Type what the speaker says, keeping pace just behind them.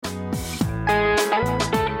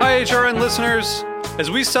HRN listeners.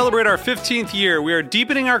 As we celebrate our 15th year, we are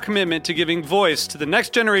deepening our commitment to giving voice to the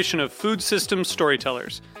next generation of food systems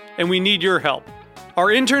storytellers, and we need your help. Our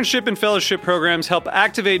internship and fellowship programs help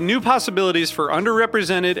activate new possibilities for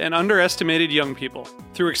underrepresented and underestimated young people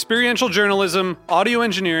through experiential journalism, audio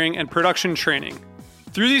engineering, and production training.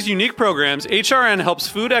 Through these unique programs, HRN helps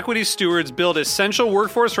food equity stewards build essential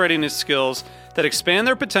workforce readiness skills that expand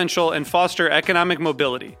their potential and foster economic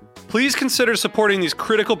mobility. Please consider supporting these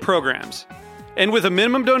critical programs. And with a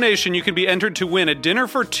minimum donation, you can be entered to win a dinner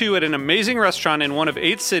for two at an amazing restaurant in one of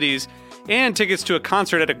 8 cities and tickets to a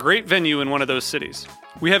concert at a great venue in one of those cities.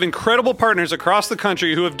 We have incredible partners across the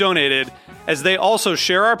country who have donated, as they also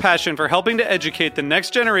share our passion for helping to educate the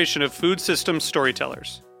next generation of food systems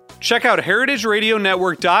storytellers. Check out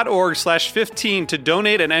heritageradionetwork.org/15 to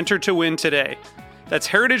donate and enter to win today. That's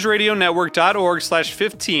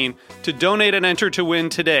heritageradionetwork.org/15 to donate and enter to win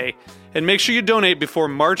today. And make sure you donate before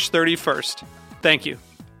March 31st. Thank you.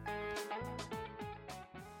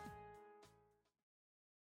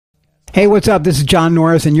 Hey, what's up? This is John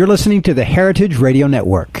Norris, and you're listening to the Heritage Radio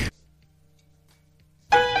Network.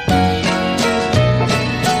 In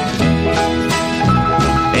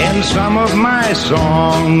some of my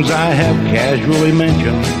songs, I have casually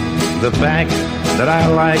mentioned the fact that I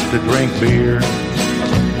like to drink beer.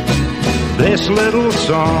 This little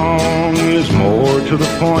song is more to the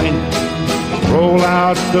point. Roll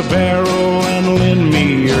out the barrel and lend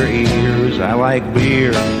me your ears. I like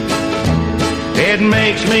beer. It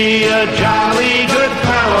makes me a jolly good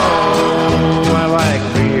fellow. I like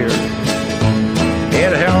beer.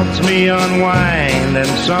 It helps me unwind, and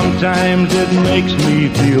sometimes it makes me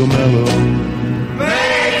feel mellow.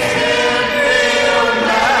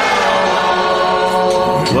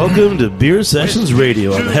 Welcome to Beer Sessions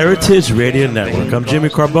Radio on the Heritage Radio Network. I'm Jimmy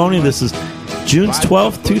Carboni. This is June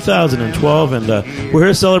 12th, 2012, and we're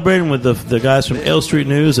here celebrating with the guys from Ale Street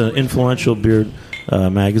News, an influential beer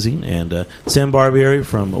magazine, and Sam Barbieri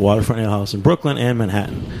from Waterfront Ale House in Brooklyn and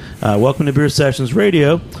Manhattan. Welcome to Beer Sessions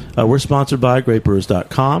Radio. We're sponsored by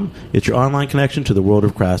GreatBrewers.com. It's your online connection to the world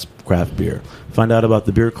of craft beer. Find out about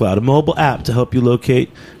the Beer Cloud, a mobile app to help you locate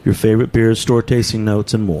your favorite beers, store tasting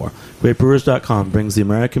notes, and more. GreatBrewers.com brings the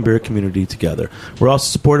American beer community together. We're also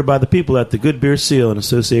supported by the people at the Good Beer Seal, an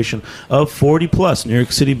association of 40-plus New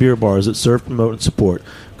York City beer bars that serve, promote, and support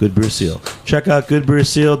Good Beer Seal. Check out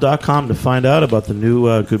goodbeerseal.com to find out about the new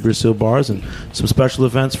Good Beer Seal bars and some special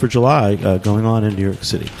events for July going on in New York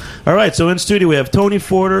City. All right, so in studio we have Tony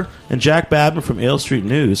Forder and Jack Babin from Ale Street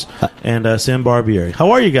News and Sam Barbieri.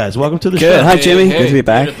 How are you guys? Welcome to the show. Good. Hi, Jimmy. Good to be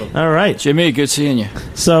back. Beautiful. All right. Jimmy, good seeing you.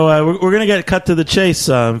 So we're going to get cut to the chase.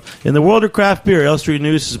 In the world of craft beer, Ale Street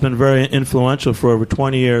News has been very influential for over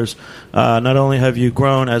 20 years. Not only have you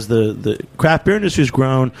grown as the craft beer industry has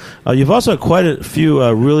grown, you've also had quite a few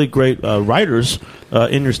really great writers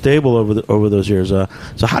in your stable over those years.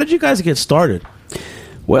 So how did you guys get started?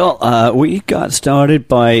 Well, we got started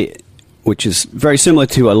by, which is very similar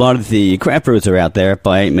to a lot of the craft brewers that are out there,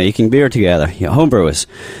 by making beer together, home brewers.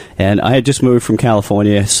 And I had just moved from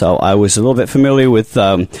California, so I was a little bit familiar with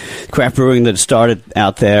craft brewing that started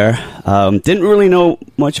out there. Didn't really know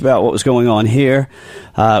much about what was going on here.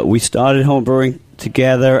 We started home brewing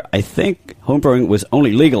together. I think home brewing was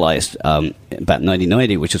only legalized about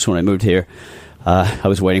 1990, which is when I moved here. I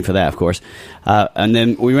was waiting for that, of course. And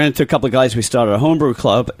then we ran into a couple of guys. We started a homebrew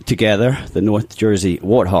club together, the North Jersey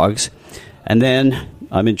Warthogs. And then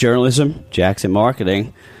I'm in journalism, Jack's in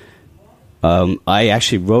marketing. I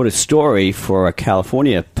actually wrote a story for a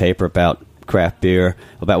California paper about craft beer,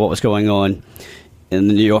 about what was going on in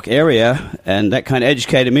the New York area, and that kind of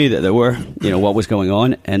educated me that there were, what was going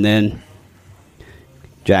on. And then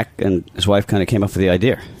Jack and his wife kind of came up with the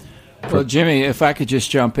idea. Well, Jimmy, if I could just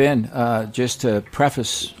jump in, just to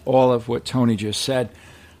preface all of what Tony just said,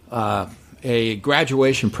 a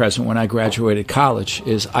graduation present when I graduated college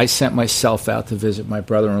is I sent myself out to visit my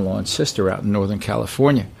brother-in-law and sister out in Northern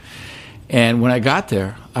California. And when I got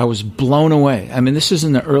there, I was blown away. I mean, this is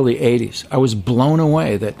in the early 80s. I was blown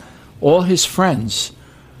away that all his friends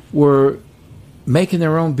were making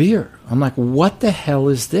their own beer. I'm like, what the hell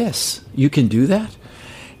is this? You can do that?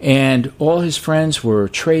 And all his friends were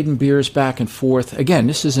trading beers back and forth. Again,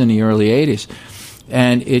 this is in the early 80s.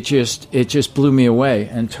 And it just blew me away.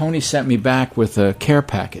 And Tony sent me back with a care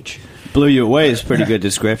package. blew you away is a pretty good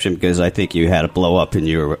description, because I think you had a blow up in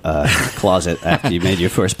your closet after you made your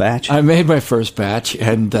first batch. I made my first batch,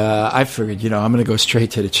 and I figured, I'm going to go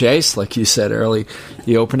straight to the chase, like you said early,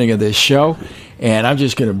 the opening of this show, and I'm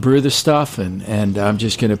just going to brew the stuff, and I'm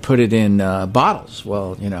just going to put it in bottles.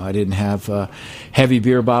 Well, I didn't have heavy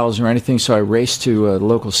beer bottles or anything, so I raced to the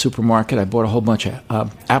local supermarket. I bought a whole bunch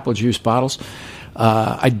of apple juice bottles.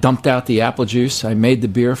 I dumped out the apple juice. I made the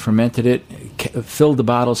beer, fermented it, filled the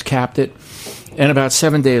bottles, capped it. And about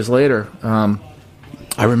 7 days later, I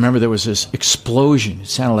remember there was this explosion. It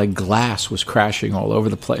sounded like glass was crashing all over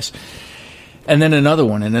the place. And then another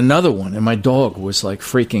one, and my dog was like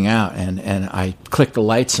freaking out. And I clicked the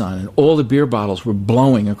lights on, and all the beer bottles were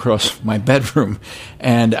blowing across my bedroom.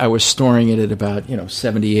 And I was storing it at about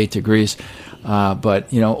 78 degrees.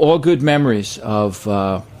 But all good memories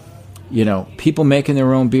of people making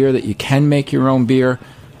their own beer, that you can make your own beer.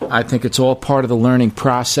 I think it's all part of the learning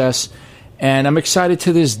process. And I'm excited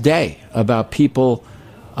to this day about people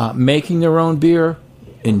making their own beer,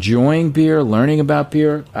 enjoying beer, learning about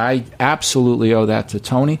beer. I absolutely owe that to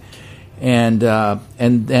Tony. And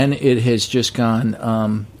then it has just gone,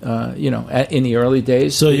 in the early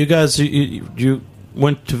days. So you guys, you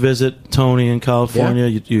went to visit Tony in California.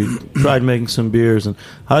 Yeah. You tried making some beers. And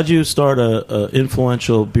how did you start a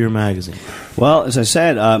influential beer magazine? Well, as I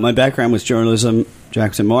said, my background was journalism,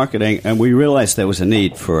 Jackson marketing, and we realized there was a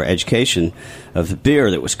need for education of the beer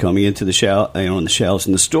that was coming into the on the shelves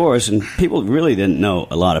in the stores, and people really didn't know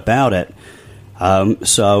a lot about it.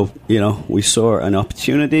 So we saw an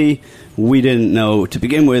opportunity. We didn't know to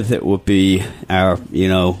begin with it would be our,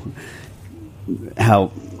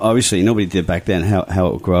 how. Obviously, nobody did back then how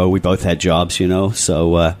it would grow. We both had jobs,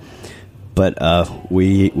 So,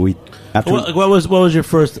 we after. What was your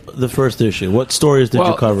the first issue? What stories did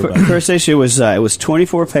you cover? The first issue was it was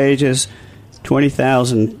 24 pages,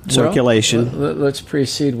 20,000 circulation. Let's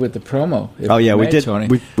proceed with the promo. We did. Tony.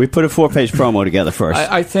 We put a 4-page promo together first.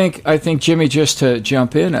 I think Jimmy, just to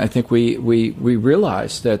jump in, I think we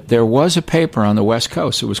realized that there was a paper on the West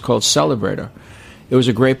Coast. It was called Celebrator. It was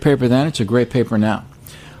a great paper then. It's a great paper now.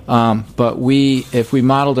 But if we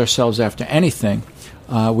modeled ourselves after anything,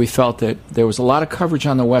 we felt that there was a lot of coverage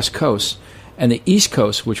on the West Coast, and the East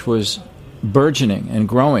Coast, which was burgeoning and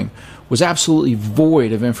growing, was absolutely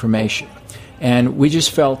void of information. And we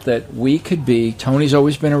just felt that we could be, Tony's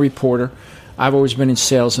always been a reporter, I've always been in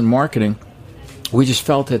sales and marketing, we just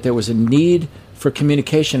felt that there was a need for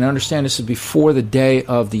communication. I understand this is before the day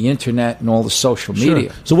of the internet and all the social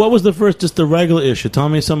media. Sure. So what was just the regular issue? Tell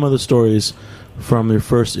me some of the stories from your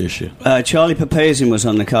first issue. Charlie Papazian was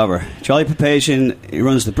on the cover. Charlie Papazian, he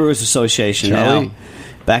runs the Brewers Association now.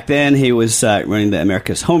 Back then, he was running the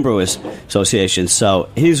America's Homebrewers Association. So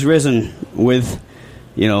he's risen with,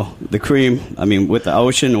 the cream. I mean, with the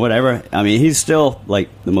ocean, whatever. I mean, he's still like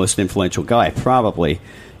the most influential guy, probably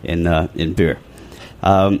in beer.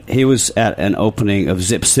 He was at an opening of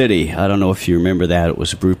Zip City. I don't know if you remember that. It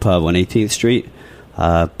was a brew pub on 18th Street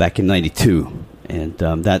back in '92, and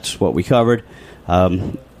that's what we covered.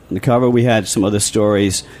 On the cover, we had some other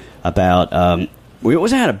stories about. We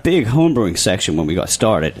always had a big homebrewing section when we got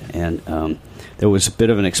started, and there was a bit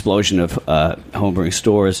of an explosion of homebrewing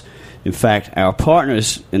stores. In fact, our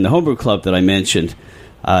partners in the homebrew club that I mentioned,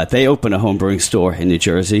 they opened a homebrewing store in New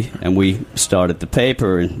Jersey, and we started the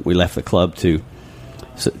paper, and we left the club to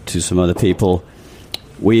some other people.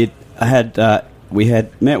 We had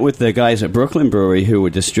met with the guys at Brooklyn Brewery who were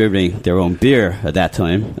distributing their own beer at that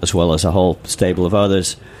time, as well as a whole stable of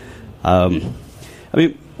others.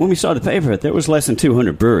 When we started the paper, there was less than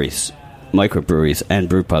 200 breweries, microbreweries, and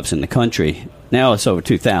brew pubs in the country. Now it's over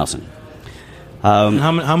 2,000.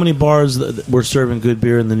 How many bars were serving good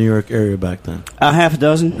beer in the New York area back then? Half a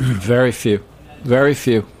dozen. Very few.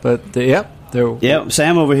 But,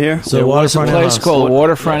 Sam over here. So there was a place called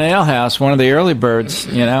Waterfront Ale House, one of the early birds,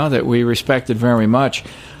 that we respected very much.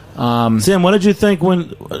 Sam, what did you think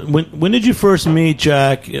when did you first meet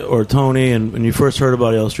Jack or Tony, and when you first heard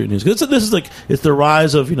about Ale Street News? Because this is it's the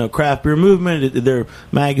rise of craft beer movement. Their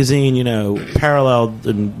magazine, paralleled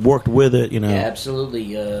and worked with it. Yeah,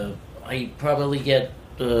 absolutely. I probably get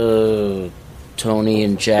Tony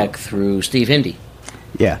and Jack through Steve Hindy.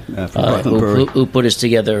 Yeah, who put us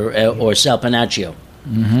together, or Sal Panaccio.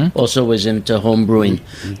 Mm-hmm. Also was into home brewing.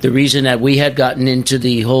 Mm-hmm. The reason that we had gotten into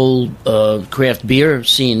the whole craft beer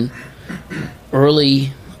scene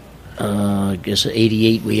early, I guess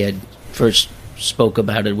 88, we had first spoke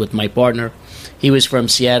about it with my partner. He was from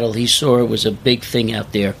Seattle. He saw it was a big thing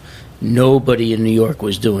out there. Nobody in New York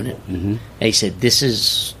was doing it. Mm-hmm. And he said, this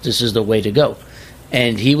is the way to go.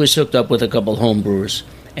 And he was hooked up with a couple home brewers.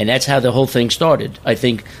 And that's how the whole thing started. I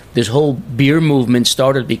think this whole beer movement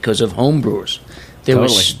started because of home brewers. There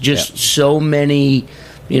was just so many,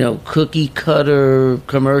 cookie cutter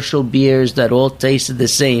commercial beers that all tasted the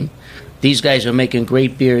same. These guys are making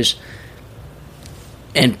great beers,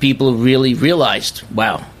 and people really realized,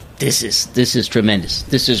 wow, this is tremendous.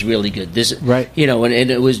 This is really good. This right,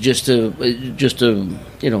 and it was just a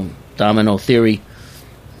domino theory.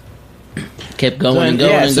 Kept going and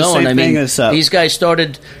going and going. I mean, these guys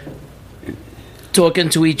started talking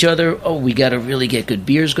to each other. Oh, we got to really get good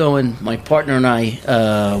beers going. My partner and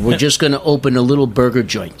I were just going to open a little burger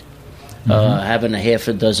joint, having a half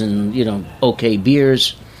a dozen, okay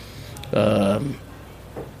beers. And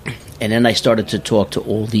then I started to talk to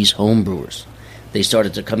all these home brewers. They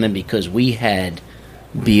started to come in because we had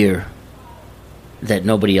beer that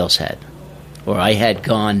nobody else had, or I had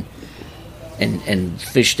gone and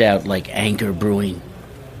fished out like Anchor Brewing,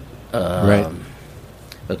 right.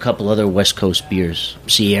 A couple other West Coast beers,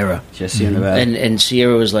 Sierra. Just seeing about it. And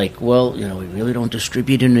Sierra was like, well, we really don't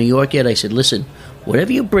distribute in New York yet. I said, listen,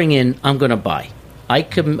 whatever you bring in, I'm going to buy.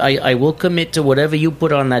 I will commit to whatever you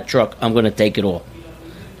put on that truck. I'm going to take it all.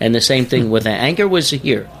 And the same thing with Anchor was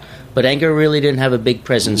here, but Anchor really didn't have a big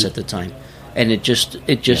presence at the time, and it just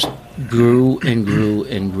grew and grew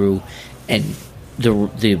and grew, and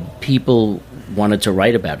the people wanted to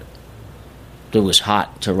write about it. It was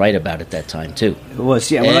hot to write about it that time too. It was,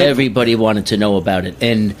 yeah. Everybody wanted to know about it,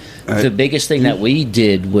 and the biggest thing that we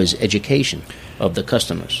did was education of the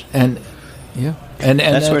customers. And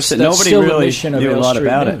that's where nobody really knew a lot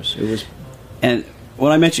about it. It was, and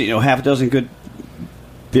when I mentioned half a dozen good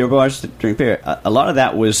beer bars to drink beer, a lot of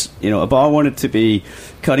that was a bar wanted to be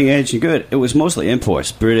cutting edge and good. It was mostly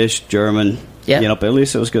imports, British, German. Yeah. But at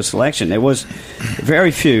least it was good selection. There was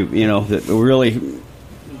very few that were really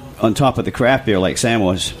on top of the craft beer like Sam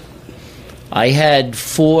was. I had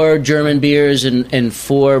 4 German beers and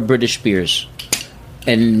 4 British beers,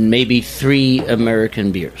 and maybe 3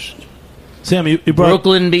 American beers. Sam, you brought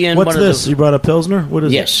Brooklyn being what's one this? of the, You brought a Pilsner? What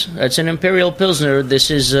is yes, that's an Imperial Pilsner. This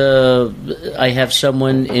is I have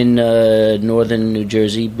someone in northern New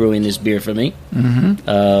Jersey brewing this beer for me.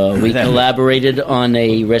 Mm-hmm. We collaborated on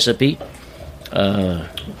a recipe.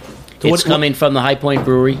 It's coming from the High Point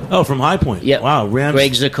Brewery. Oh, from High Point. Yeah. Wow.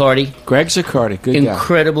 Greg Zaccardi. Good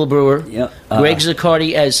Incredible brewer. Yep. Greg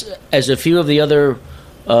Zaccardi, as a few of the other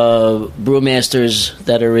brewmasters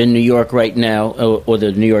that are in New York right now, or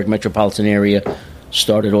the New York metropolitan area,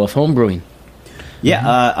 started off home brewing.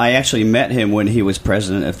 Yeah, I actually met him when he was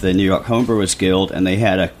president of the New York Homebrewers Guild, and they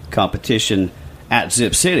had a competition at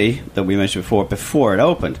Zip City that we mentioned before it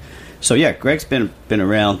opened. So yeah, Greg's been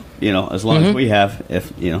around, as long as we have,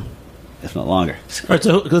 if not longer. All right,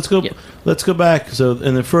 so let's go. Yep. Let's go back. So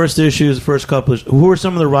in the first issues, the first couple, who were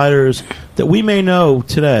some of the writers that we may know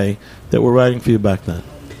today that were writing for you back then?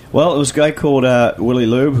 Well, it was a guy called Willie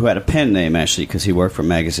Lube who had a pen name actually because he worked for a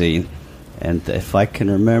magazine, and if I can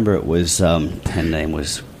remember, it was pen name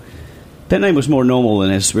was more normal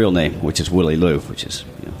than his real name, which is Willie Lube, which is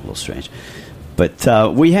a little strange.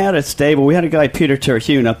 But we had a stable. We had a guy, Peter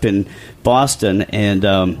Terhune, up in Boston,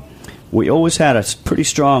 and we always had a pretty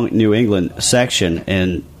strong New England section,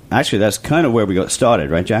 and actually that's kind of where we got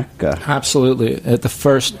started, right, Jack? Absolutely. At the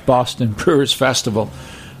first Boston Brewers Festival.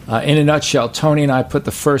 In a nutshell, Tony and I put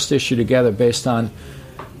the first issue together based on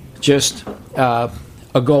just a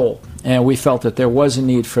goal, and we felt that there was a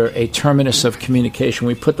need for a terminus of communication.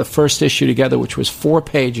 We put the first issue together, which was 4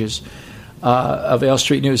 pages of Ale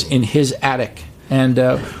Street News in his attic, and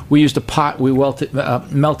we used a pot. We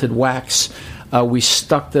melted wax. We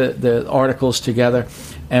stuck the articles together,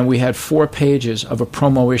 and we had 4 pages of a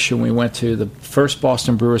promo issue. We went to the first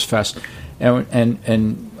Boston Brewers Fest,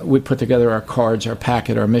 and we put together our cards, our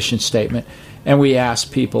packet, our mission statement, and we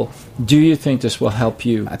asked people, do you think this will help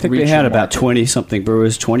you? I think we had about 20-something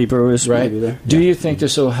brewers, 20 brewers. Right. Maybe there. Do you think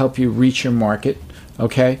this will help you reach your market?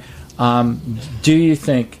 Okay. Do you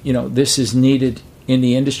think this is needed in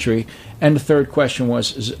the industry? And the third question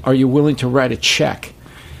was, are you willing to write a check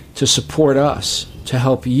to support us to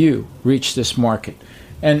help you reach this market?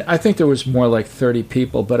 And I think there was more like 30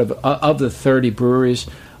 people, but of the 30 breweries,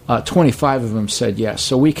 25 of them said yes.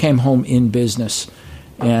 So we came home in business,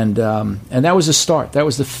 and that was the start. That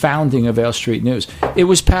was the founding of Ale Street News. It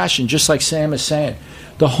was passion, just like Sam is saying.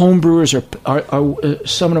 The home brewers are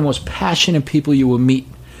some of the most passionate people you will meet,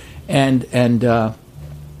 and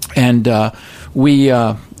we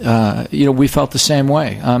felt the same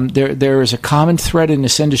way. There is a common thread in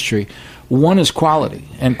this industry. One is quality,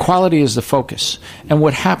 and quality is the focus. And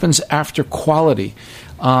what happens after quality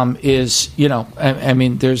is,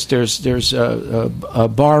 there's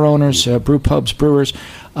bar owners, brew pubs, brewers.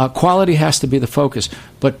 Quality has to be the focus,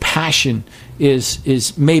 but passion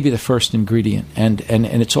is maybe the first ingredient, and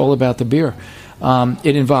it's all about the beer.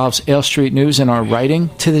 It involves Ale Street News and our writing.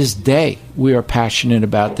 To this day, we are passionate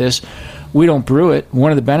about this. We don't brew it.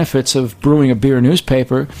 One of the benefits of brewing a beer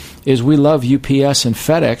newspaper is we love UPS and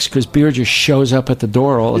FedEx because beer just shows up at the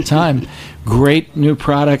door all the time. Great new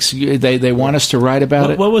products. They want us to write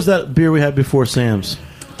about it. What was that beer we had before Sam's?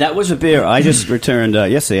 That was a beer. I just returned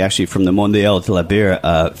yesterday, actually, from the Mondial de la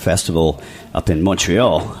Bière festival up in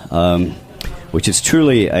Montreal, which is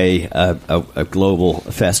truly a global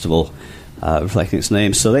festival reflecting its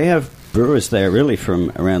name. So they have brewers there really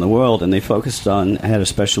from around the world, and they had a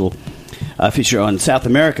special feature on South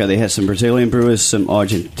America. They had some Brazilian brewers, some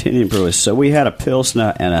Argentinian brewers. So we had a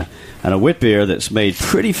Pilsner and a wit beer that's made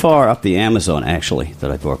pretty far up the Amazon, actually, that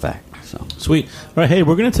I brought back. So. Sweet. All right, hey,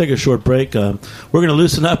 we're going to take a short break. We're going to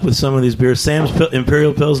loosen up with some of these beers. Sam's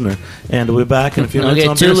Imperial Pilsner, and we'll be back in a few minutes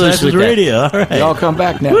on Beer Sessions Radio. All right. Y'all come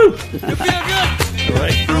back now. Woo. You feel good? All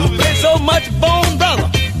right. There's so much bone, brother.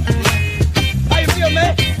 How you feel,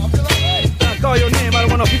 man? I feel all right. I call your name. I don't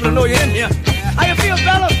want no people to know you're in here. How you feel,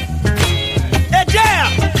 fella? Hey,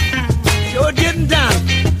 Jam! Sure getting down.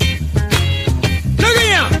 Look at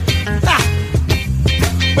him. Ha.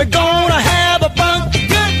 We're gonna have a funky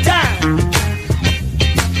good time.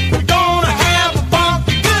 We're gonna have a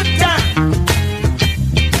funky good time.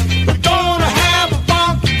 We're gonna have a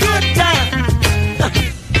funky good time.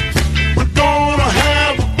 We're gonna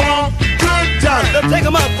have a funky good time. Let's take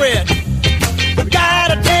 'em up, Fred. We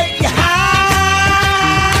gotta take you high.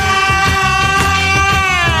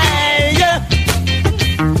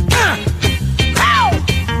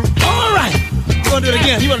 All right. You wanna do it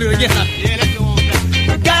again? You wanna do it again? Huh? Yeah, let's go on back.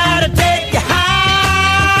 We gotta take you high.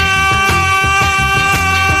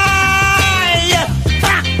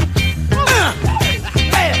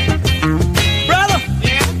 Brother?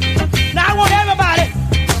 Yeah. Now I want everybody,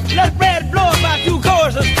 let Fred blow about 2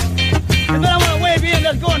 choruses. And then I want to wave in.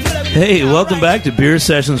 Let's go and do that. Hey, welcome back to Beer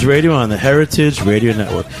Sessions Radio on the Heritage Radio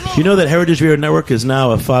Network. You know that Heritage Radio Network is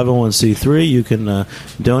now a 501c3. You can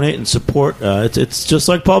donate and support. It's just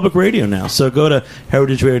like public radio now. So go to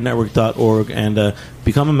heritageradionetwork.org and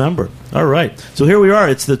become a member. All right. So here we are.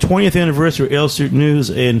 It's the 20th anniversary of Ale Street News,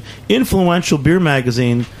 an influential beer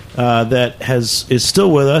magazine that is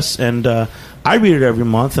still with us, and I read it every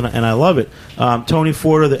month, and I love it. Tony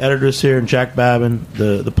Forder, the editor's here, and Jack Babin,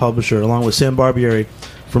 the publisher, along with Sam Barbieri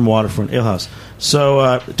from Waterfront Alehouse.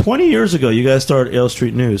 So 20 years ago, you guys started Ale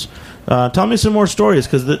Street News. Tell me some more stories,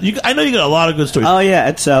 because I know you got a lot of good stories. Oh, yeah.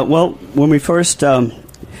 It's well, when we first...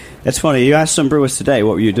 it's funny. You asked some brewers today,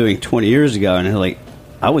 what were you doing 20 years ago? And they're like,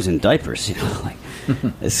 I was in diapers, like...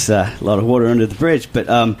 It's a lot of water under the bridge. But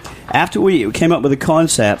after we came up with a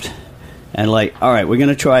concept, and like, all right, we're going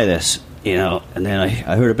to try this, and then I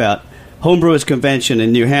heard about Homebrewers Convention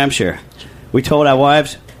in New Hampshire. We told our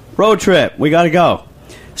wives, road trip, we got to go.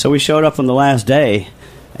 So we showed up on the last day,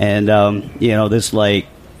 and, there's like,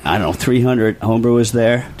 I don't know, 300 homebrewers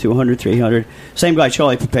there, 200, 300. Same guy,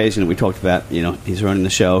 Charlie Papazian, that we talked about, he's running the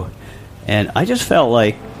show. And I just felt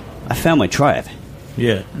like I found my tribe.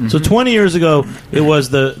 Yeah. Mm-hmm. So 20 years ago, it was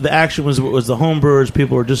the action was the homebrewers.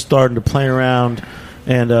 People were just starting to play around.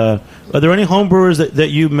 And are there any homebrewers that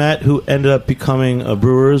you met who ended up becoming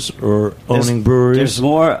brewers or owning breweries? There's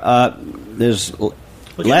more. There's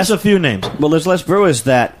less. A few names. Well, there's less brewers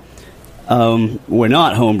that were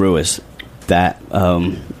not homebrewers. That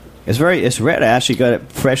it's rare to actually get a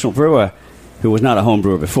professional brewer who was not a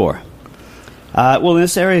homebrewer before. Well, in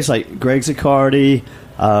this area, it's like Greg Zaccardi.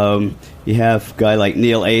 You have a guy like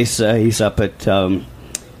Neil Asa. He's up at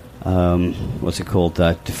what's it called?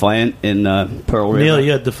 Defiant in Pearl River. Neil,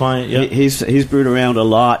 yeah, Defiant. Yeah, he's brewed around a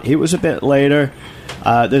lot. He was a bit later.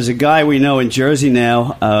 There's a guy we know in Jersey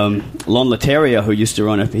now, Lon Lateria, who used to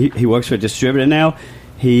run he works for a distributor now.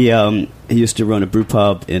 He used to run a brew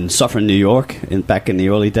pub in Suffern, New York, back in the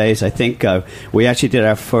early days. I think we actually did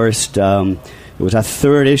our first. It was our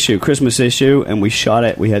third issue, Christmas issue, and we shot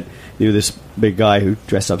it. We knew this big guy who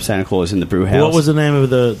dressed up Santa Claus in the brew house. What was the name of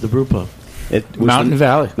the brew pub? It was Mountain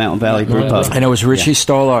Valley Brew Pub. And it was Richie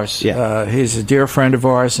Stolars. Yeah. He's a dear friend of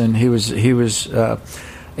ours, and he was a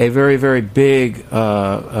very, very big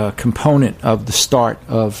component of the start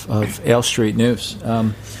of Ale Street News.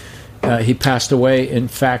 He passed away, in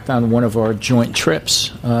fact, on one of our joint trips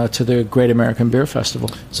to the Great American Beer Festival.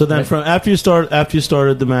 So then, from after you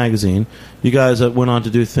started the magazine, you guys went on to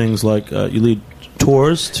do things like you lead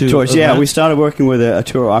tours. Yeah, we started working with a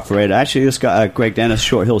tour operator. Actually, this guy, Greg Dennis,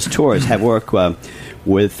 Short Hills Tours, had worked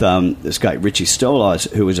with this guy Richie Stolarz,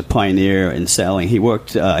 who was a pioneer in selling. He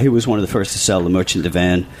worked. He was one of the first to sell the merchant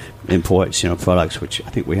van imports, products, which I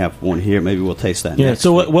think we have one here. Maybe we'll taste that. Yeah. Next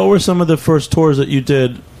So week. what were some of the first tours that you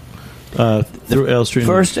did through Elstree?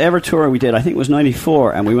 First ever tour we did, I think, was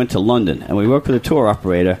 '94, and we went to London, and we worked with a tour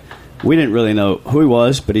operator. We didn't really know who he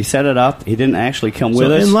was, but he set it up. He didn't actually come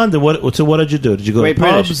with us. In London, what did you do? Did you go Great to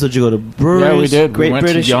pubs? British. Did you go to breweries? Yeah, we did. Great we went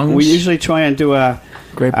British. to Young's. We usually try and do a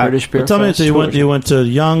Great British Beer Tell me, Fest. so you went to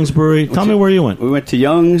Young's Brewery. Tell me where you went. We went to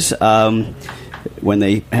Young's when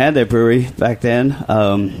they had their brewery back then.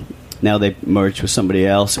 Now they merged with somebody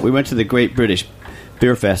else. We went to the Great British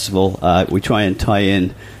Beer Festival. We try and tie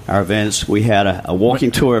in our events. We had a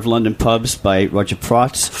walking tour of London pubs by Roger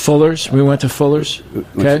Protz. Fuller's. We went to Fuller's.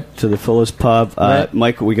 Okay. To the Fuller's pub.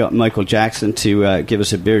 Right. We got Michael Jackson to give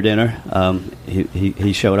us a beer dinner.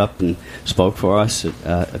 He showed up and spoke for us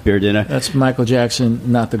at a beer dinner. That's Michael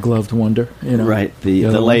Jackson, not the gloved wonder. Right, the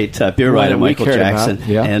other late beer Right, writer we Michael cared Jackson. about,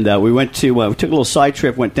 yeah. And we went to we took a little side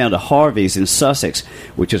trip, went down to Harvey's in Sussex,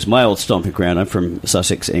 which is my old stomping ground. I'm from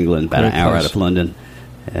Sussex, England, about Great an hour place. out of London.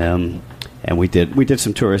 And we did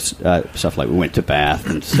some tourist stuff, like we went to Bath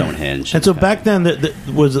and Stonehenge. And so back then,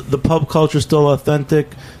 was the pub culture still authentic?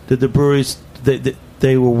 Did the breweries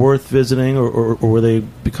they were worth visiting, or were they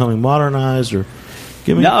becoming modernized? Or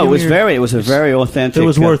it was a very authentic. It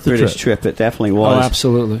was worth the British trip. It definitely was. Oh,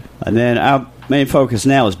 absolutely. And then our main focus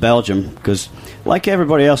now is Belgium, because like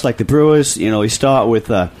everybody else, like the brewers, we start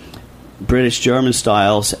with British German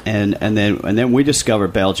styles, and then we discover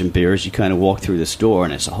Belgian beers. You kind of walk through this door,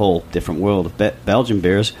 and it's a whole different world of Belgian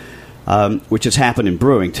beers, which has happened in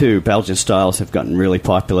brewing too. Belgian styles have gotten really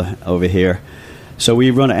popular over here, so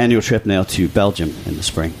we run an annual trip now to Belgium in the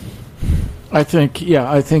spring. I think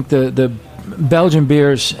the Belgian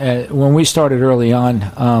beers, when we started early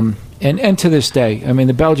on, and to this day, I mean,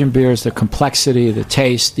 the Belgian beers, the complexity, the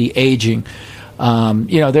taste, the aging.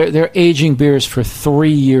 They're aging beers for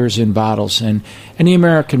 3 years in bottles, and the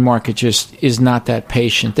American market just is not that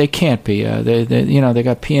patient. They can't be. They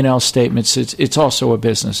got P&L statements. It's also a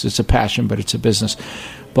business. It's a passion, but it's a business.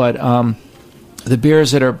 But the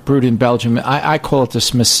beers that are brewed in Belgium, I call it the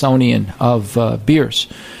Smithsonian of beers.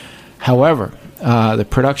 However, the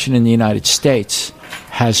production in the United States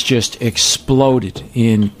has just exploded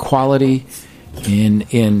in quality,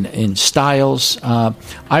 in styles.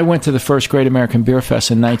 I went to the first Great American Beer Fest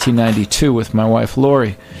in 1992 with my wife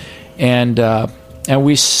Lori, and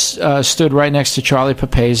we stood right next to Charlie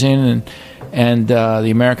Papazian and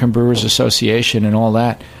the American Brewers Association and all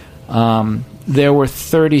that. There were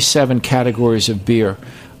 37 categories of beer.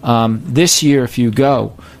 This year, if you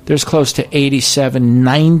go, there's close to 87,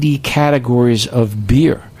 90 categories of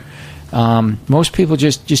beer. Most people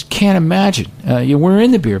just can't imagine. We're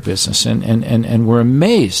in the beer business, and we're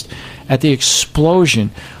amazed at the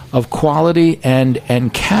explosion of quality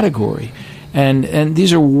and category. And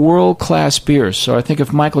these are world-class beers. So I think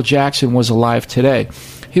if Michael Jackson was alive today,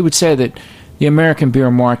 he would say that the American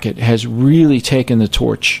beer market has really taken the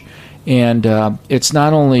torch. And it's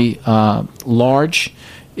not only large,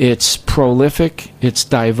 it's prolific, it's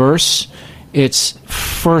diverse, it's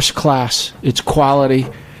first class, it's quality,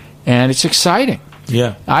 and it's exciting.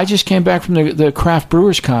 Yeah, I just came back from the Craft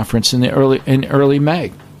Brewers Conference in early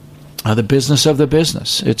May. The business of the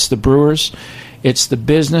business. It's the brewers, it's the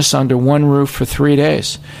business under one roof for 3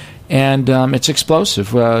 days, and it's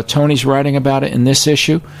explosive. Tony's writing about it in this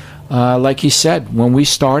issue. Like he said, when we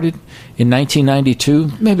started in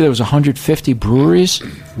 1992, maybe there was 150 breweries.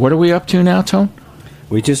 What are we up to now, Tone?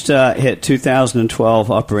 We just hit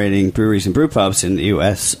 2012 operating breweries and brew pubs in the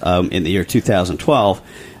U.S. In the year 2012.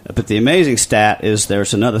 But the amazing stat is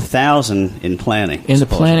there's another 1,000 in planning. In the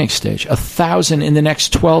planning stage. 1,000 in the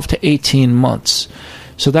next 12 to 18 months.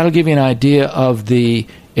 So that'll give you an idea of the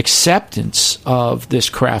acceptance of this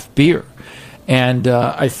craft beer. And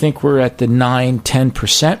I think we're at the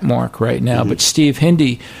 9-10% mark right now. Mm-hmm. But Steve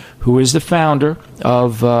Hindy, who is the founder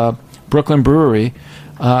of Brooklyn Brewery,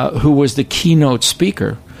 who was the keynote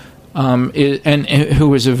speaker, and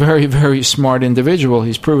who is a very, very smart individual.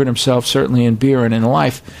 He's proven himself certainly in beer and in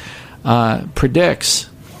life, predicts,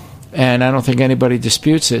 and I don't think anybody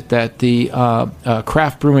disputes it, that the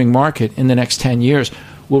craft brewing market in the next 10 years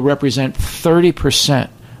will represent 30%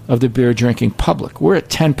 of the beer drinking public. We're at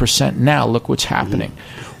 10% now. Look what's happening.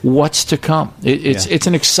 Mm-hmm. What's to come? It's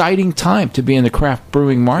an exciting time to be in the craft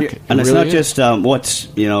brewing market. And it's really not just what's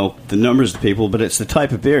the numbers of people, but it's the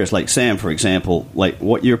type of beers. Like Sam, for example, like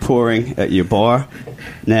what you're pouring at your bar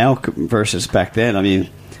now versus back then. I mean,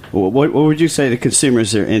 what would you say the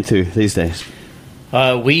consumers are into these days?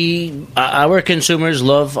 Our consumers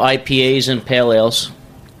love IPAs and pale ales.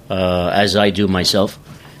 as I do myself.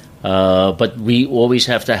 But we always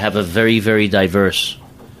have to have a very, very diverse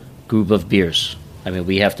group of beers. I mean,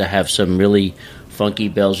 we have to have some really funky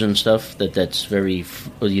Belgian stuff that's very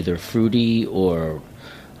either fruity or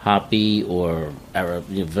hoppy or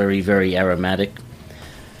very, very aromatic.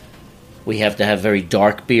 We have to have very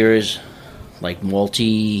dark beers like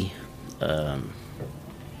malty.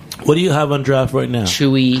 What do you have on draft right now?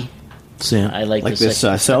 Chewy. Sam? I like this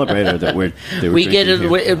celebrator that we're we get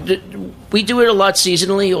it. We do it a lot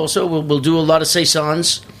seasonally. Also, we'll do a lot of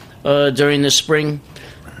saisons during the spring.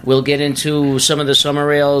 We'll get into some of the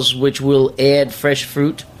summer ales, which will add fresh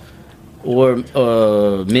fruit or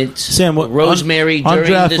mint, Sam, rosemary on during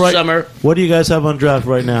draft the summer. What do you guys have on draft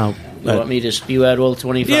right now? You want me to spew out all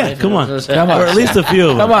 25? Yeah, come on. Come on, or at least a few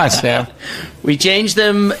of them. Come on, Sam. We change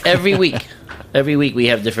them every week. Every week we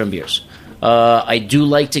have different beers. I do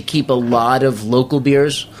like to keep a lot of local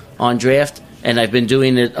beers on draft, and I've been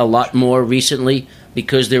doing it a lot more recently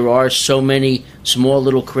because there are so many small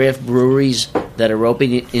little craft breweries that are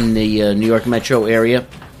open in the New York metro area.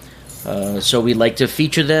 So we like to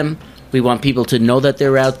feature them. We want people to know that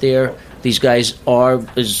they're out there. These guys are,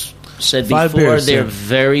 as said Five before, beers, they're yeah.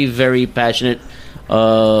 very, very passionate.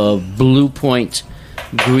 Blue Point,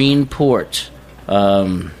 Green Port,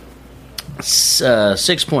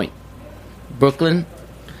 6 Point, Brooklyn,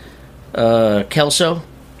 Kelso.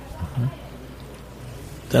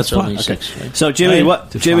 That's only fine. six, right? So Jimmy,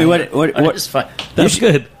 what? It's fine. That's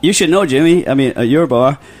good. You should know, Jimmy. I mean, your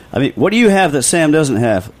bar. I mean, what do you have that Sam doesn't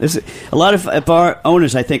have? A lot of bar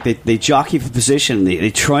owners, I think, they jockey for position.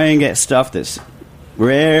 They try and get stuff that's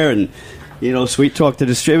rare and, sweet talk the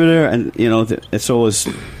distributor, and, it's always,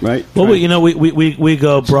 right? Well, we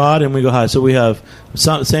go broad and we go high. So we have,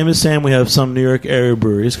 same as Sam, we have some New York area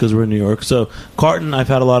breweries because we're in New York. So Carton, I've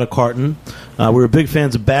had a lot of Carton. We were big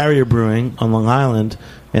fans of Barrier Brewing on Long Island,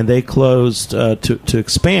 and they closed to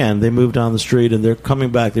expand. They moved down the street, and they're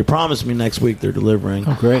coming back. They promised me next week they're delivering.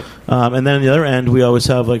 Oh, great. And then on the other end, we always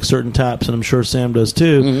have like certain taps, and I'm sure Sam does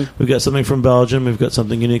too. Mm-hmm. We've got something from Belgium. We've got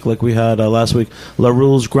something unique like we had last week, La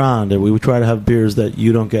Roule's Grande. We try to have beers that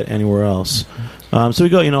you don't get anywhere else. So we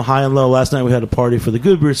go, high and low. Last night we had a party for the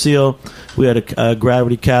Good Beer Seal. We had a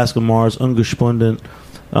Gravity Cask of Mars, Ungespundent.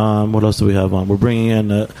 What else do we have on? We're bringing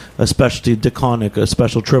in a specialty Deconic, a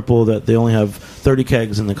special triple that they only have 30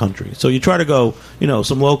 kegs in the country. So you try to go,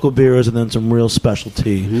 some local beers and then some real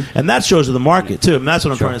specialty. Mm-hmm. And that shows you the market, too. And that's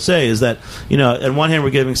what I'm trying to say is that, on one hand, we're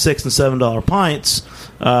giving $6 and $7 pints,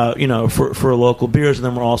 for local beers. And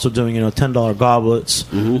then we're also doing, $10 goblets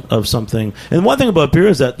of something. And one thing about beer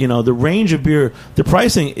is that, the range of beer, the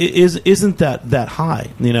pricing isn't that high.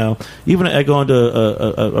 Even I go into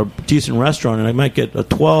a decent restaurant and I might get a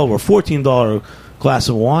 $12 or $14 glass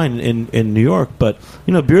of wine in New York, but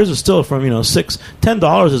beers are still from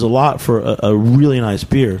 $10 is a lot for a really nice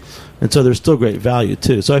beer, and so there's still great value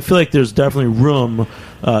too. So I feel like there's definitely room,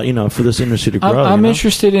 for this industry to grow. I'm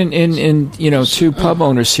interested in two pub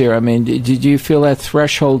owners here. I mean, did you feel that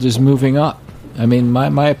threshold is moving up? I mean,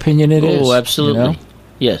 my opinion it is. Oh, absolutely.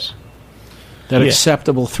 Yes. That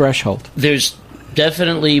acceptable threshold. There's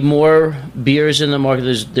definitely more beers in the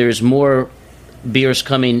market. There's more beers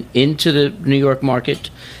coming into the New York market.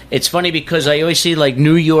 It's funny because I always see like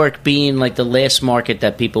New York being like the last market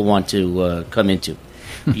that people want to come into.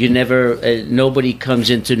 You never, nobody comes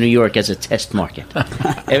into New York as a test market.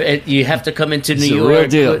 You have to come into New York. Real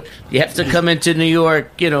deal. You have to come into New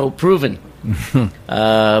York, proven.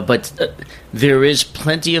 But there is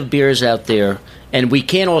plenty of beers out there, and we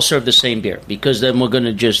can't all serve the same beer because then we're going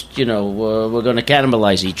to just, we're going to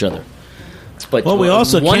cannibalize each other. But we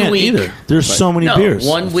also can't either. There's so many beers.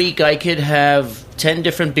 1 week I could have 10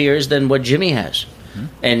 different beers than what Jimmy has.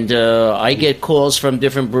 And I get calls from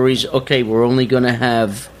different breweries, okay, we're only going to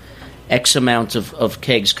have X amount of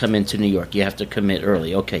kegs come into New York. You have to commit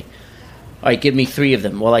early. Okay. All right, give me 3 of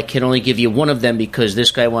them. Well, I can only give you 1 of them because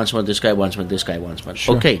this guy wants one, this guy wants one, this guy wants one.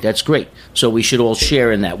 Sure. Okay, that's great. So we should all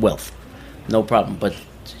share in that wealth. No problem. But,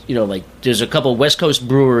 there's a couple West Coast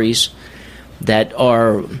breweries that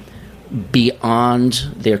are beyond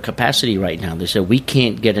their capacity right now. They said, we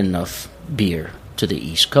can't get enough beer to the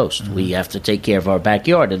East Coast. Mm-hmm. We have to take care of our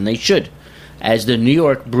backyard, and they should. As the New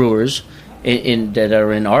York brewers that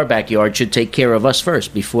are in our backyard should take care of us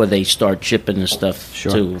first before they start shipping the stuff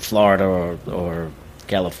to Florida or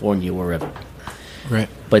California, wherever. Right.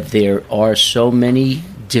 But there are so many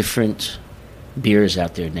different beers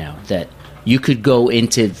out there now that you could go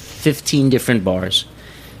into 15 different bars,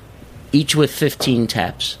 each with 15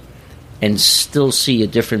 taps, and still see a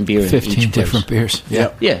different beer in each place. 15 different beers.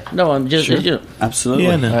 Yeah. Yeah. No, I'm just... Absolutely.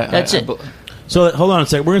 Yeah, no. That's it. So hold on a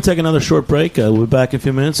second. We're going to take another short break. We'll be back in a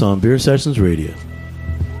few minutes on Beer Sessions Radio.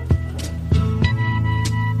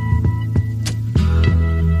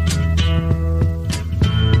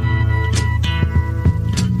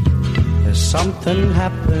 There's something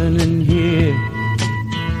happening here.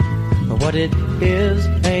 What it is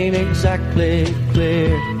ain't exactly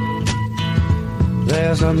clear.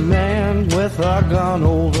 There's a man with a gun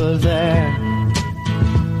over there,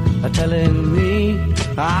 telling me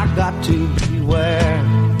I got to beware.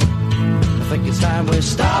 I think it's time we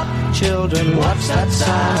stop, children. What's that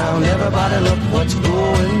sound? Everybody look what's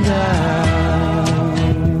going down.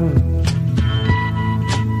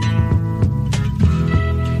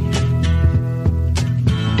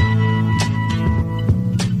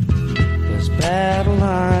 There's battle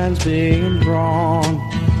lines being drawn.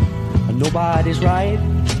 Nobody's right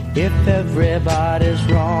if everybody's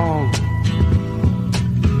wrong.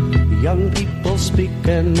 Young people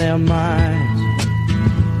speaking their minds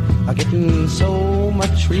are getting so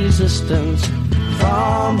much resistance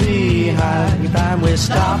from behind. Every time we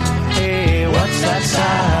stop, hey, what's that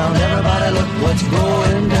sound? Everybody look what's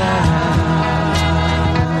going down.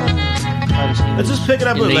 Let's just pick it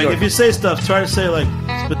up. Like, if you say stuff, try to say like...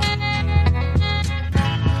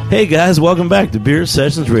 Hey guys, welcome back to Beer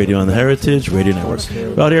Sessions Radio on the Heritage Radio Network.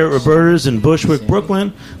 We're out here at Roberta's in Bushwick,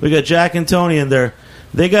 Brooklyn. We got Jack and Tony in there.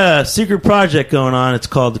 They got a secret project going on. It's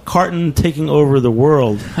called the Carton Taking Over the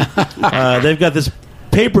World. They've got this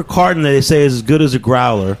paper carton that they say is as good as a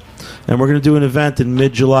growler. And we're going to do an event in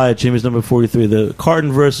mid-July at Jimmy's number 43, the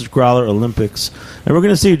Carton versus Growler Olympics. And we're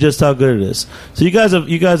going to see just how good it is. So you guys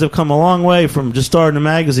have come a long way from just starting a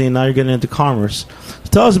magazine. Now you're getting into commerce. So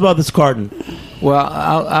tell us about this carton. Well,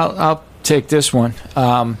 I'll take this one.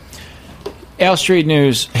 Ale Street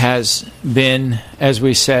News has been, as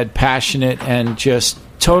we said, passionate and just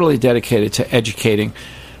totally dedicated to educating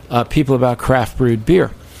people about craft brewed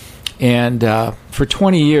beer. And for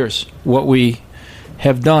 20 years, what we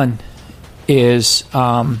have done is,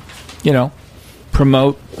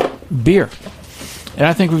 promote beer. And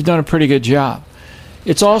I think we've done a pretty good job.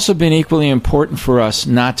 It's also been equally important for us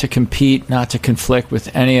not to compete, not to conflict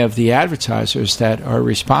with any of the advertisers that are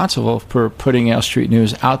responsible for putting Ale Street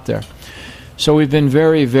News out there. So we've been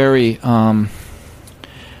very, very aware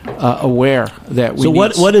that we need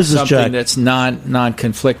what is this, something Jack? that's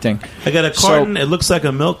non-conflicting. I got a carton. It looks like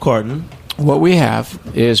a milk carton. What we have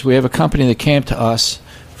is we have a company that came to us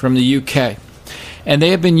from the UK. And they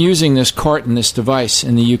have been using this carton, this device,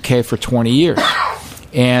 in the UK for 20 years.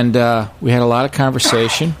 And we had a lot of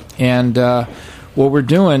conversation. And what we're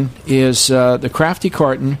doing is the Crafty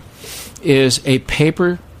Carton is a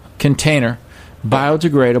paper container,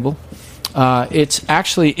 biodegradable. It's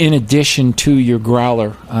actually in addition to your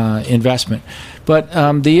growler investment. But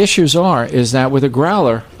the issues is that with a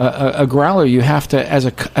growler, you have to, as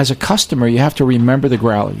a customer, you have to remember the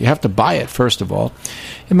growler. You have to buy it, first of all.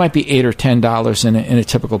 It might be $8 or $10 in a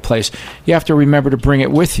typical place. You have to remember to bring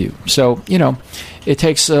it with you. So, it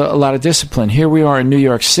takes a lot of discipline. Here we are in New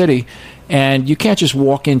York City, and you can't just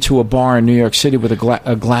walk into a bar in New York City with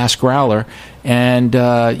a glass growler and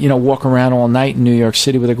walk around all night in New York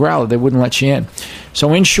City with a growler. They wouldn't let you in.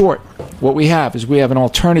 So in short, what we have is we have an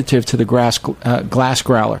alternative to the glass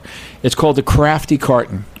growler. It's called the Crafty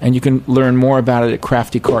Carton, and you can learn more about it at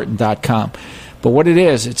craftycarton.com. But what it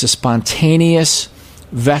is, it's a spontaneous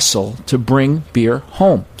vessel to bring beer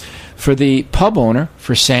home. For the pub owner,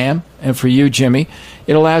 for Sam, and for you, Jimmy,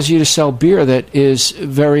 it allows you to sell beer that is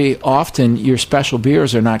very often your special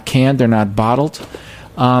beers are not canned, they're not bottled.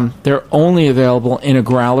 They're only available in a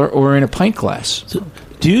growler or in a pint glass. So,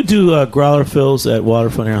 do you do growler fills at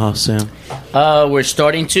Waterfront in your house, Sam? We're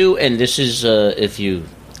starting to, and this is if you...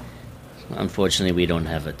 Unfortunately, we don't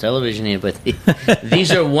have a television here, but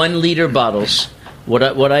these are 1 liter bottles.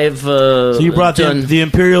 What I've so you brought the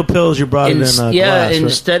Imperial Pills. You brought it in glass,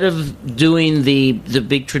 instead of doing the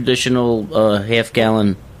big traditional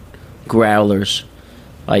half-gallon growlers,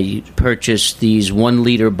 I purchased these 1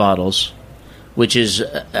 liter bottles, which is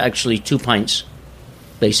actually 2 pints,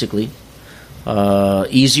 basically.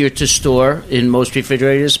 Easier to store in most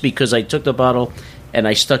refrigerators because I took the bottle and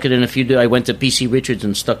I stuck it in I went to PC Richards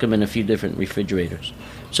and stuck them in a few different refrigerators,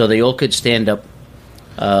 so they all could stand up.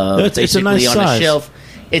 It's a nice on size. A shelf.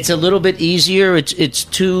 It's a little bit easier. It's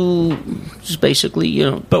just basically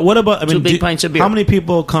But what about 2 big pints of beer? How many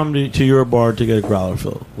people come to your bar to get a growler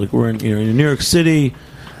fill? Like we're in New York City,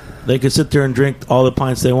 they could sit there and drink all the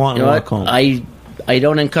pints they want and walk home. I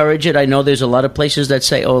don't encourage it. I know there's a lot of places that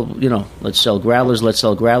say, let's sell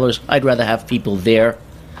growlers. I'd rather have people there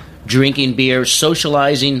drinking beer,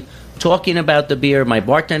 socializing, talking about the beer. My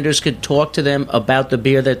bartenders could talk to them about the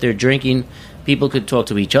beer that they're drinking people could talk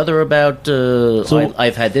to each other about.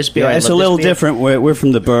 I've had this beer. Yeah, I it's a love little this beer. different. We're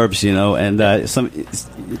from the burbs, you know, and some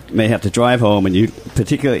may have to drive home, and you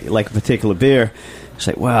particularly like a particular beer. It's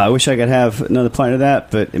like, wow, I wish I could have another pint of that,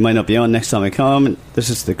 but it might not be on next time I come. And this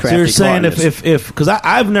is the crafty. So you're saying Carton. if because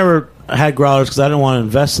I've never had growlers because I don't want to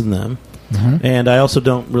invest in them, and I also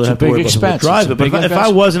don't really have to worry about who drive it. But if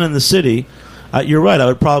I wasn't in the city, you're right. I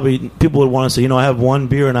would people would want to say, I have one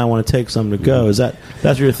beer and I want to take some to go. That's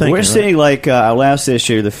what you're thinking? We're right? seeing like our last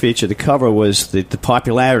issue, the feature, the cover was the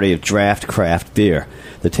popularity of draft craft beer.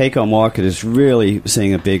 The take-home market is really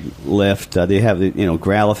seeing a big lift. They have the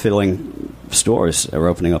growler filling stores are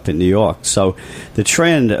opening up in New York. So the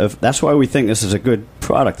trend of that's why we think this is a good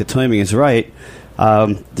product. The timing is right.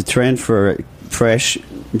 The trend for fresh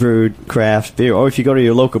brewed craft beer, or if you go to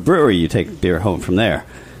your local brewery, you take beer home from there.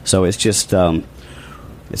 So it's just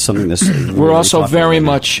it's something that's really we're also popular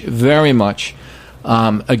very much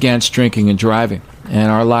against drinking and driving,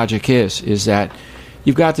 and our logic is that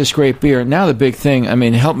you've got this great beer. Now the big thing,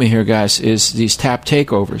 help me here, guys, is these tap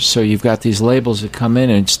takeovers. So you've got these labels that come in,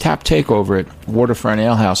 and it's tap takeover at Waterfront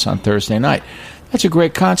Ale House on Thursday night. That's a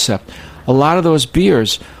great concept. A lot of those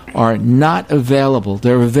beers are not available.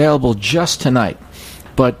 They're available just tonight.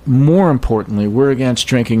 But more importantly, we're against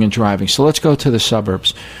drinking and driving. So let's go to the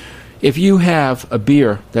suburbs. If you have a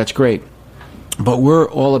beer, that's great. But we're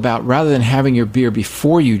all about, rather than having your beer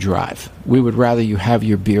before you drive, we would rather you have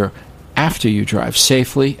your beer after you drive,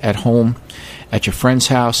 safely, at home, at your friend's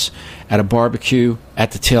house, at a barbecue,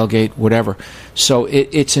 at the tailgate, whatever. So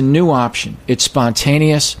it's a new option. It's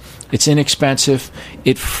spontaneous. It's inexpensive.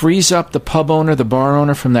 It frees up the pub owner, the bar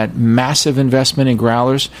owner, from that massive investment in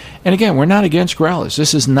growlers. And again, we're not against growlers.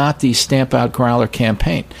 This is not the Stamp Out Growler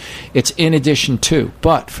campaign. It's in addition to.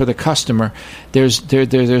 But for the customer,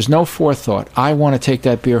 there's no forethought. I want to take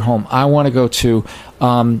that beer home. I want to go to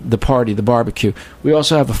the party, the barbecue. We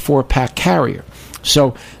also have a 4-pack carrier.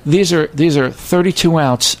 So these are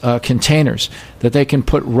 32-ounce containers that they can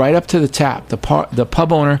put right up to the tap. The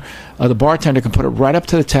pub owner, the bartender can put it right up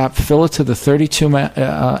to the tap, fill it to the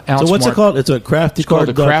 32-ounce So what's it called? It's a Crafty Carton.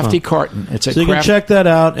 It's called the Crafty Carton. So you can check that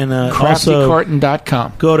out and also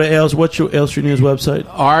craftycarton.com. Go to Ales. What's your Ale Street News website?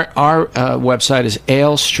 Our website is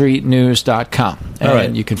alestreetnews.com. And all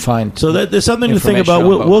right. You can find so there's something to think about.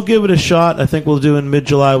 We'll give it a shot. I think we'll do in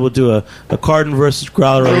mid-July. We'll do a carton versus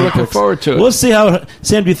growler. We're looking forward to it. We'll see how.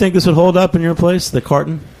 Sam, do you think this would hold up in your place, the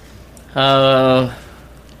carton? I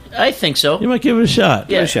think so. You might give it a shot.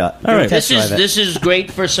 Yeah. Give it a shot. All right. This is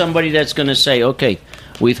great for somebody that's going to say, okay,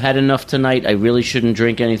 we've had enough tonight. I really shouldn't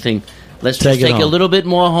drink anything. Let's just take a little bit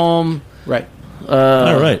more home. Right.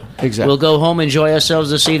 All right. Exactly. We'll go home, enjoy ourselves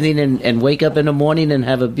this evening, and wake up in the morning and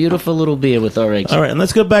have a beautiful little beer with our eggs. All right, and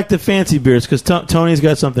let's go back to fancy beers because Tony's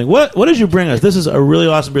got something. What did you bring us? This is a really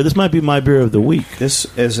awesome beer. This might be my beer of the week. This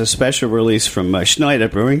is a special release from Schneider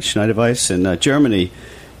Brewing, Schneider Weiss in Germany.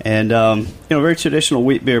 And, very traditional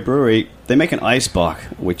wheat beer brewery. They make an Eisbock,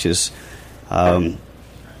 which is the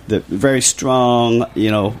very strong,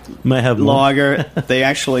 Might have lager. They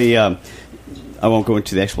actually, I won't go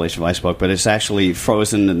into the explanation of Eisbock, but it's actually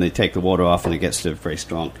frozen and they take the water off and it gets to very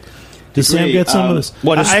strong. Does Sam get some of this?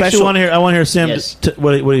 I actually want to hear. I want to hear Sam Yes.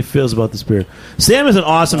 what he feels about this beer. Sam is an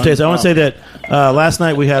awesome taste. I want to say that last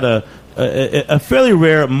night we had a fairly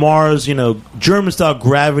rare Mars, German style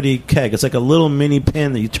gravity keg. It's like a little mini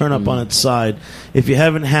pin that you turn up on its side. If you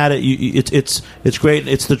haven't had it, it's great.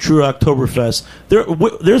 It's the true Oktoberfest.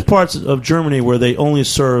 There's parts of Germany where they only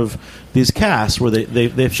serve these casks where they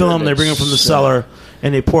fill them, they bring them from the cellar,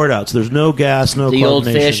 and they pour it out. So there's no gas, no The carbonation.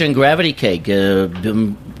 old-fashioned gravity keg.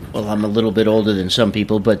 Well, I'm a little bit older than some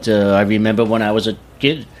people, but I remember when I was a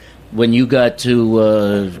kid, when you got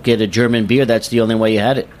to get a German beer, that's the only way you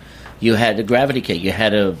had it. You had a gravity keg. You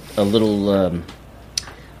had a little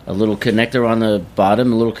connector on the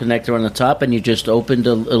bottom, a little connector on the top, and you just opened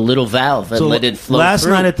a little valve and let it flow last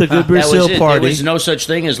through. night at the Good Beer Seal party, there was no such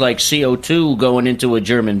thing as like CO2 going into a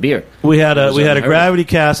German beer. We had a gravity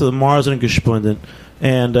cask of the Mars and Gespunden,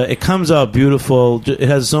 and it comes out beautiful. It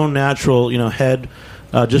has its own natural, head.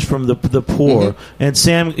 Just from the pour. Mm-hmm. And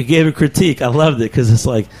Sam gave a critique. I loved it because it's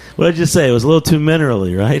like, what did you say? It was a little too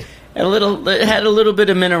minerally, right? It had a little bit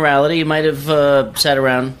of minerality. You might have sat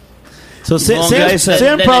around. So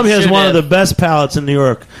Sam probably has one of the best palates in New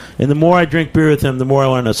York. And the more I drink beer with him, the more I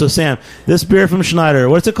want to know. So Sam, this beer from Schneider,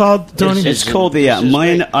 what's it called, Tony? It's called the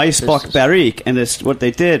Mein Eisbock Barrique. And what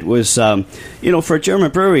they did was, for a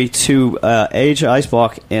German brewery to age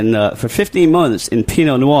Eisbock for 15 months in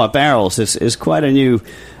Pinot Noir barrels is quite a new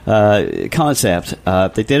concept.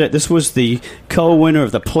 They did it. This was the co-winner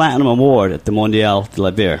of the Platinum Award at the Mondial de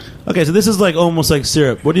la Bière. Okay, so this is like almost like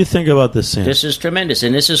syrup. What do you think about this, Sam? This is tremendous,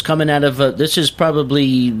 and this is coming out of. This is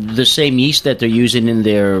probably the same yeast that they're using in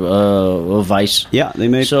their Weiss. Yeah, they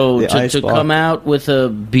make so the to come out with a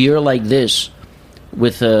beer like this,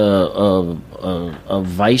 with a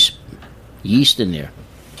Weiss yeast in there,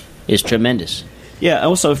 is tremendous. Yeah,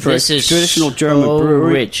 also for this a is traditional German so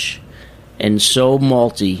brewery, rich and so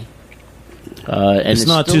malty. And it's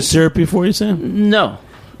not still, too syrupy for you, Sam? No,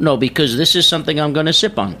 because this is something I'm going to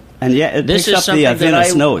sip on. And yeah, it this picks is up the something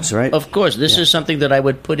Venus notes, right? Of course, this is something that I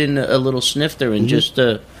would put in a little snifter and just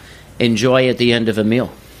enjoy at the end of a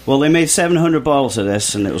meal. Well, they made 700 bottles of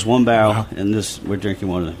this, and it was one barrel, and we're drinking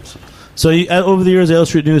one of them. So over the years, Ale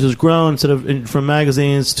Street News has grown instead of from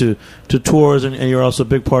magazines to tours, and you're also a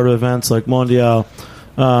big part of events like Mondial.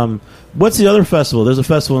 What's the other festival? There's a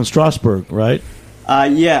festival in Strasbourg, right?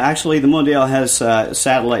 Yeah, actually, the Mondial has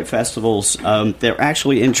satellite festivals. They're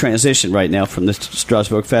actually in transition right now from the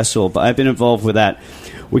Strasbourg Festival, but I've been involved with that.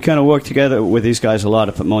 We kind of work together with these guys a lot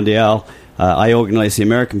up at Mondial. I organize the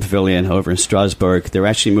American Pavilion over in Strasbourg. They're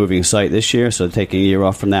actually moving site this year, so they're taking a year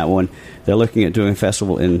off from that one. They're looking at doing a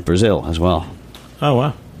festival in Brazil as well. Oh,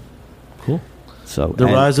 wow. Cool. So the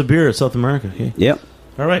rise of beer in South America. Okay. Yep.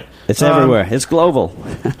 All right. It's everywhere. It's global.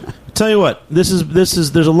 Tell you what, this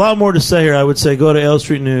is. There's a lot more to say here. I would say go to Ale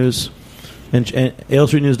Street News and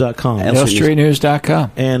AleStreetNews.com.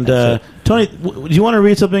 AleStreetNews.com. And Tony, do you want to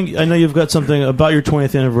read something? I know you've got something about your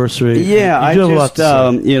 20th anniversary. Yeah, I just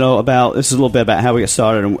about this is a little bit about how we got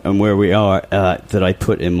started and where we are that I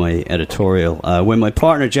put in my editorial. When my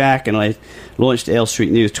partner Jack and I launched Ale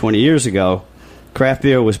Street News 20 years ago, craft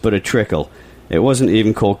beer was but a trickle. It wasn't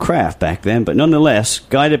even called craft back then, but nonetheless,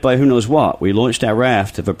 guided by who knows what, we launched our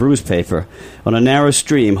raft of a bruise paper on a narrow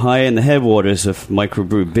stream high in the headwaters of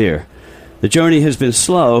microbrewed beer. The journey has been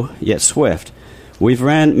slow, yet swift. We've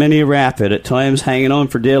ran many a rapid, at times hanging on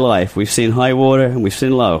for dear life. We've seen high water and we've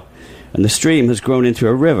seen low. And the stream has grown into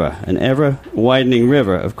a river, an ever-widening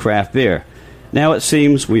river of craft beer. Now it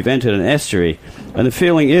seems we've entered an estuary, and the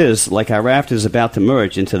feeling is like our raft is about to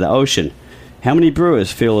merge into the ocean. How many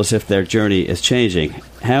brewers feel as if their journey is changing?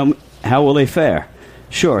 How will they fare?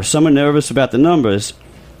 Sure, some are nervous about the numbers.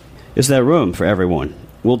 Is there room for everyone?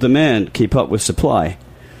 Will demand keep up with supply?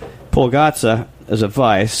 Paul Gatza, as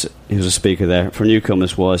advice, he was a speaker there, for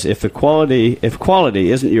newcomers was, if quality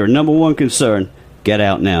isn't your number one concern, get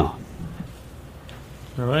out now.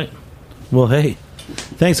 All right. Well, hey.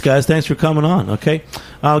 Thanks, guys. Thanks for coming on, okay?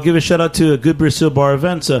 I'll give a shout-out to Good Brazil Bar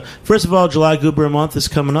events. First of all, July Good Beer Month is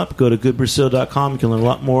coming up. Go to goodbrazil.com. You can learn a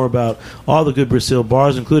lot more about all the Good Brazil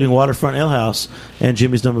bars, including Waterfront Ale House and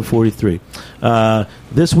Jimmy's Number 43.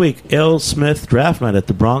 This week, Ale Smith Draft Night at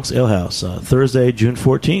the Bronx Ale House, Thursday, June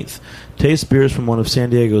 14th. Taste beers from one of San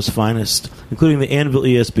Diego's finest, including the Anvil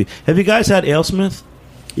ESB. Have you guys had Ale Smith?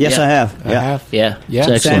 Yes, yeah. I have. I have. Yeah.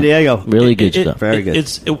 It's San Diego. Really good stuff. Very good.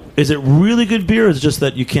 Is it really good beer, or is it just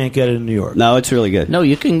that you can't get it in New York? No, it's really good. No,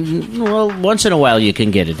 you can. Well, once in a while you can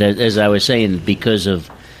get it. As I was saying, because of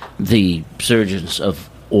the surgence of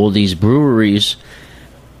all these breweries,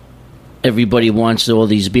 everybody wants all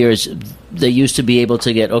these beers. They used to be able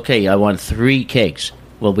to get, okay, I want 3 kegs.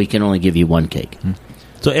 Well, we can only give you 1 keg.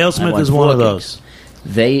 So Ale Smith is one of those.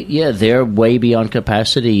 They're way beyond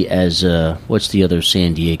capacity. As what's the other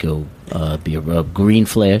San Diego beer? Green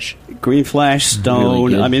Flash. Green Flash,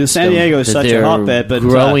 Stone. Really I mean, San Diego is such a hotbed, but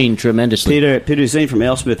growing tremendously. Peter Zane from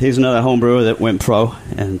Ale Smith, he's another home brewer that went pro.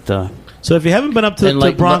 And so if you haven't been up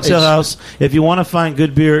to Bronx Ale House, if you want to find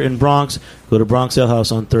good beer in Bronx, go to Bronx Ale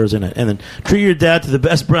House on Thursday night. And then treat your dad to the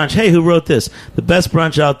best brunch. Hey, who wrote this? The best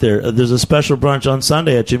brunch out there. There's a special brunch on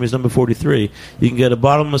Sunday at Jimmy's Number 43. You can get a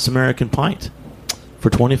bottomless American pint for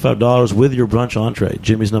 $25 with your brunch entree.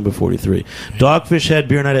 Jimmy's Number 43. Dogfish Head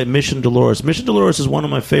Beer Night at Mission Dolores. Mission Dolores is one of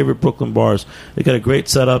my favorite Brooklyn bars. They got a great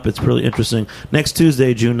setup. It's really interesting. Next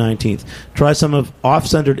Tuesday, June 19th. Try some of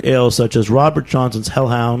off-centered ales such as Robert Johnson's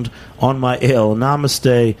Hellhound, On My Ale,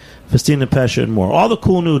 Namaste, Festina Pesha, and more. All the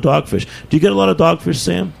cool new Dogfish. Do you get a lot of Dogfish,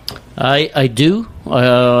 Sam? I do.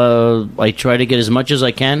 I try to get as much as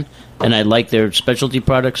I can, and I like their specialty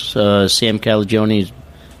products. Sam Calagione is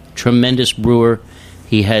a tremendous brewer.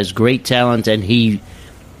 He has great talent, and he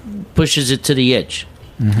pushes it to the edge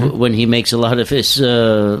when he makes a lot of his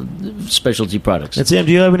specialty products. And Sam,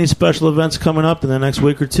 do you have any special events coming up in the next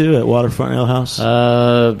week or two at Waterfront Ale House?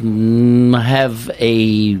 I have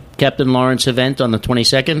a Captain Lawrence event on the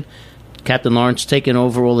 22nd. Captain Lawrence taking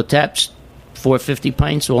over all the taps, 450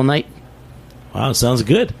 pints all night. Wow, sounds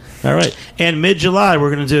good. All right. And mid-July,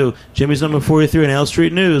 we're going to do Jimmy's number 43 in L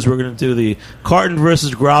Street News. We're going to do the Carton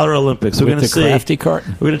versus Growler Olympics. We're going to see Crafty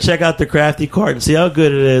Carton. We're going to check out the Crafty Carton, see how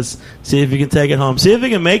good it is, see if you can take it home, see if you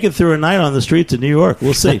can make it through a night on the streets of New York.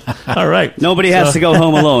 We'll see. All right. Nobody has to go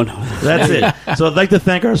home alone. That's it. So I'd like to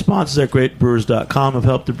thank our sponsors at GreatBrewers.com who have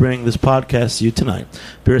helped to bring this podcast to you tonight.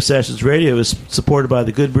 Beer Sessions Radio is supported by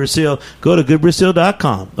the Good Beer Seal. Go to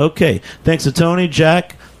goodbeerseal.com. Okay. Thanks to Tony,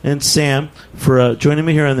 Jack, and Sam for joining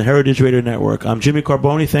me here on the Heritage Radio Network. I'm Jimmy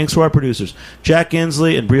Carboni. Thanks to our producers, Jack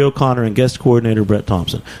Inslee and Brie O'Connor, and guest coordinator Brett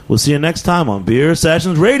Thompson. We'll see you next time on Beer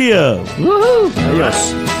Sessions Radio. Woohoo!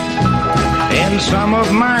 Yes. In some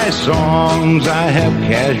of my songs I have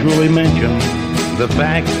casually mentioned the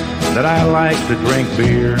fact that I like to drink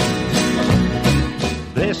beer.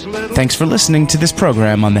 Thanks for listening to this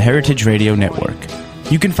program on the Heritage Radio Network.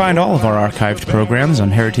 You can find all of our archived programs on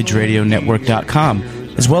heritageradionetwork.com,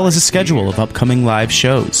 as well as a schedule of upcoming live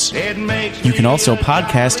shows. You can also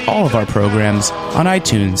podcast all of our programs on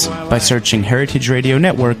iTunes by searching Heritage Radio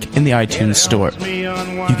Network in the iTunes Store.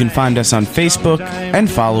 You can find us on Facebook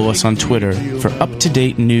and follow us on Twitter for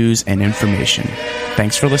up-to-date news and information.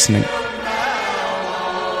 Thanks for listening.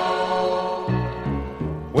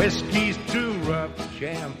 Whiskey